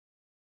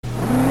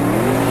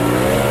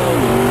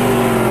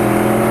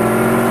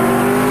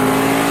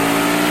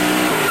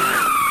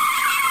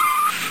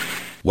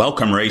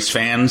Welcome, race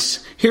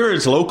fans. Here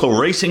is local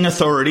racing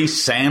authority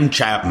Sam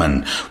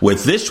Chapman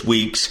with this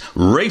week's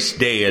Race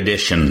Day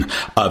edition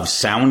of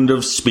Sound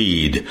of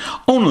Speed,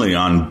 only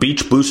on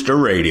Beach Booster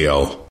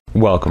Radio.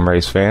 Welcome,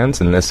 race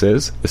fans, and this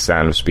is the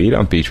Sound of Speed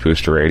on Beach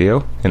Booster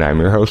Radio, and I'm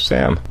your host,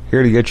 Sam.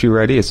 Here to get you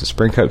ready as the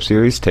Sprint Cup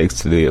Series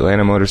takes to the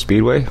Atlanta Motor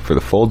Speedway for the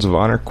Folds of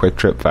Honor Quick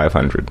Trip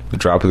 500. The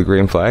drop of the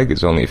green flag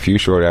is only a few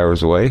short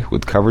hours away,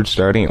 with coverage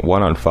starting at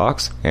 1 on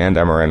Fox and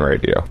MRN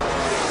Radio.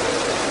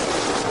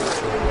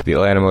 The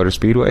Atlanta Motor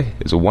Speedway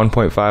is a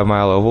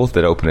 1.5-mile oval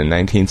that opened in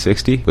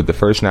 1960 with the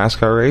first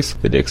NASCAR race,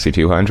 the Dixie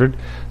 200,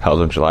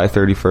 held on July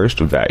 31st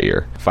of that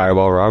year.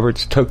 Fireball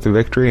Roberts took the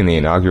victory in the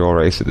inaugural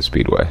race at the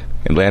Speedway.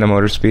 Atlanta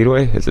Motor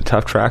Speedway is a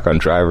tough track on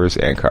drivers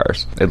and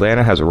cars.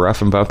 Atlanta has a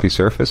rough and bumpy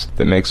surface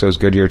that makes those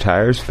Goodyear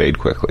tires fade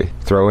quickly.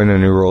 Throw in a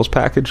new rolls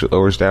package that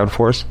lowers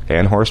downforce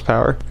and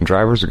horsepower, and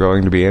drivers are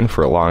going to be in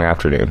for a long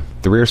afternoon.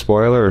 The rear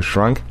spoiler is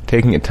shrunk,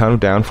 taking a ton of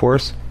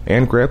downforce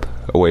and grip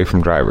away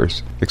from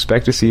drivers.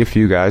 Expect to see a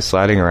few guys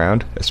sliding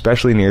around,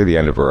 especially near the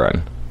end of a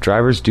run.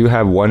 Drivers do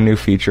have one new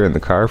feature in the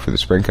car for the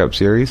Sprint Cup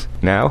Series.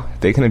 Now,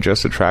 they can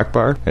adjust the track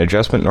bar, an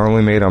adjustment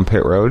normally made on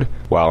pit road,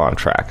 while on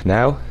track.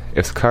 Now,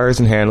 if the car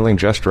isn't handling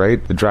just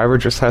right, the driver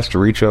just has to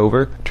reach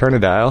over, turn a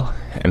dial,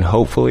 and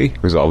hopefully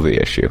resolve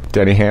the issue.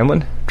 Denny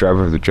Hamlin,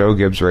 driver of the Joe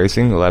Gibbs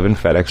Racing 11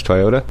 FedEx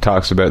Toyota,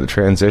 talks about the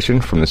transition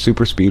from the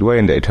Super Speedway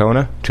in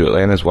Daytona to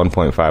Atlanta's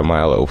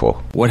 1.5-mile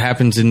oval. What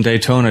happens in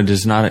Daytona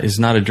is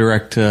not a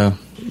direct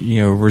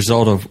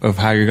result of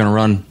how you're going to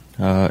run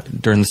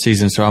during the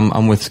season. So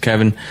I'm with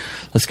Kevin.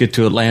 Let's get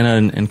to Atlanta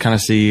and kind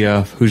of see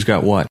who's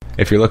got what.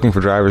 If you're looking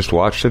for drivers to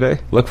watch today,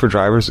 look for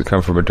drivers that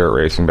come from a dirt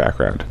racing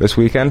background. This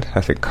weekend,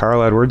 I think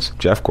Carl Edwards,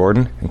 Jeff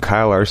Gordon, and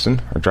Kyle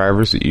Larson are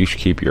drivers that you should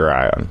keep your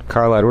eye on.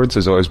 Carl Edwards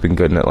has always been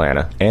good in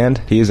Atlanta, and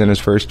he is in his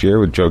first year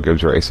with Joe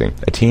Gibbs Racing,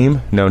 a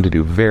team known to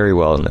do very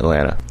well in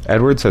Atlanta.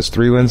 Edwards has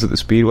 3 wins at the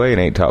Speedway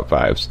and 8 top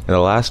 5s. And the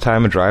last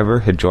time a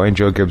driver had joined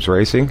Joe Gibbs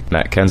Racing,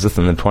 Matt Kenseth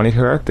in the 20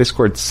 car, they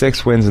scored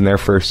 6 wins in their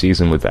first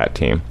season with that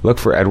team. Look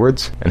for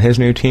Edwards and his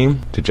new team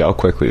to gel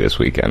quickly this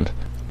weekend.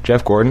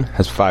 Jeff Gordon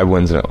has 5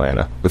 wins in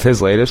Atlanta, with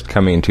his latest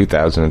coming in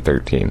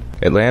 2013.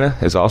 Atlanta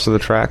is also the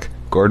track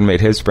Gordon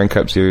made his Sprint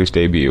Cup Series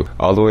debut,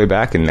 all the way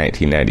back in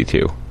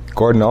 1992.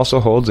 Gordon also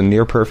holds a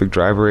near-perfect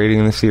driver rating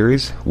in the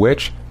series,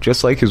 which,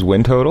 just like his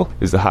win total,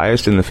 is the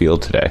highest in the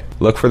field today.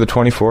 Look for the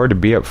 24 to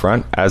be up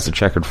front as the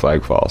checkered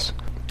flag falls.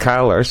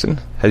 Kyle Larson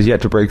has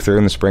yet to break through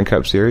in the Sprint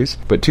Cup Series,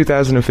 but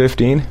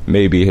 2015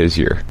 may be his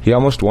year. He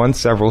almost won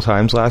several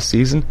times last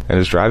season, and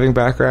his driving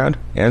background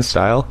and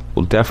style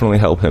will definitely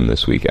help him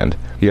this weekend.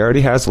 He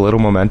already has a little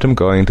momentum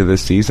going into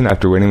this season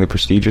after winning the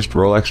prestigious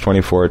Rolex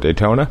 24 at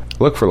Daytona.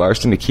 Look for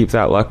Larson to keep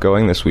that luck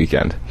going this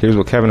weekend. Here's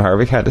what Kevin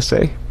Harvick had to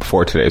say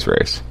before today's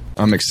race.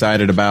 I'm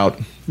excited about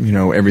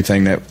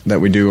everything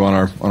that we do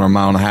on our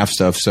mile and a half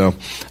stuff. So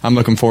I'm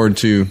looking forward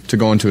to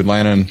going to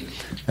Atlanta, and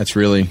that's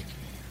really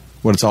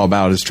what it's all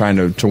about, is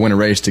trying to win a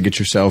race, to get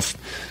yourself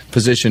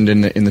positioned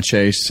in the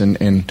chase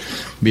and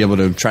be able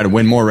to try to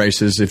win more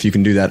races if you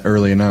can do that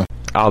early enough.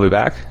 I'll be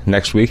back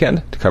next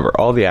weekend to cover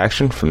all the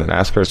action from the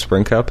NASCAR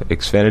Sprint Cup,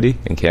 Xfinity,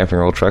 and Camping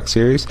World Truck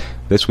Series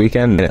this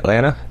weekend in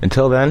Atlanta.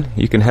 Until then,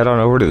 you can head on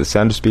over to the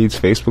Sound of Speed's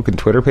Facebook and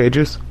Twitter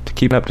pages to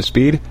keep up to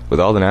speed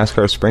with all the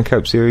NASCAR Sprint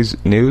Cup Series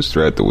news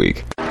throughout the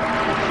week.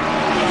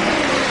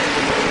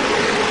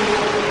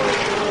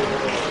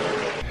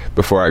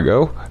 Before I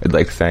go, I'd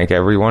like to thank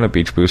everyone at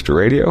Beach Booster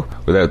Radio.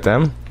 Without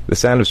them, the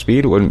Sound of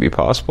Speed wouldn't be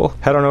possible.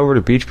 Head on over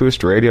to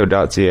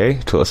beachboosterradio.ca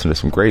to listen to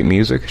some great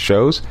music,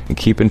 shows, and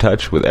keep in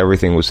touch with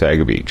everything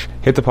Wasaga Beach.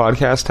 Hit the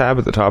podcast tab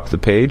at the top of the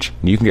page,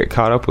 and you can get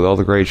caught up with all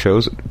the great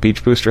shows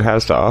Beach Booster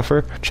has to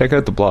offer. Check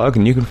out the blog,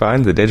 and you can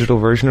find the digital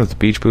version of the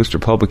Beach Booster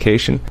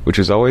publication, which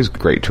is always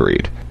great to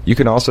read. You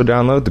can also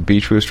download the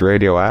Beach Booster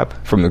Radio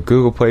app from the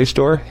Google Play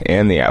Store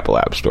and the Apple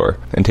App Store,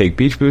 and take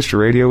Beach Booster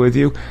Radio with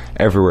you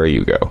everywhere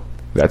you go.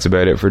 That's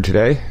about it for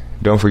today.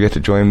 Don't forget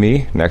to join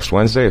me next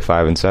Wednesday at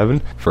 5 and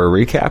 7 for a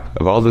recap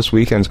of all this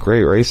weekend's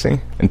great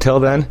racing. Until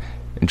then,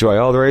 enjoy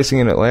all the racing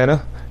in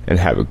Atlanta and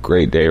have a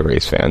great day,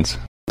 race fans.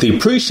 The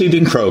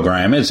preceding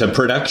program is a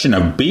production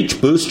of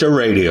Beach Booster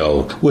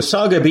Radio,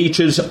 Wasaga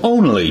Beach's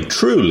only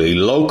truly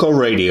local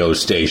radio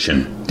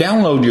station.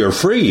 Download your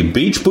free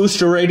Beach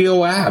Booster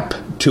Radio app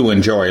to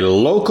enjoy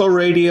local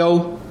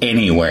radio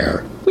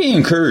anywhere. We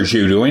encourage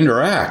you to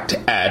interact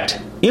at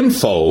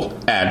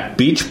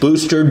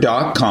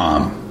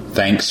info@beachbooster.com.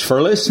 Thanks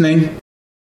for listening.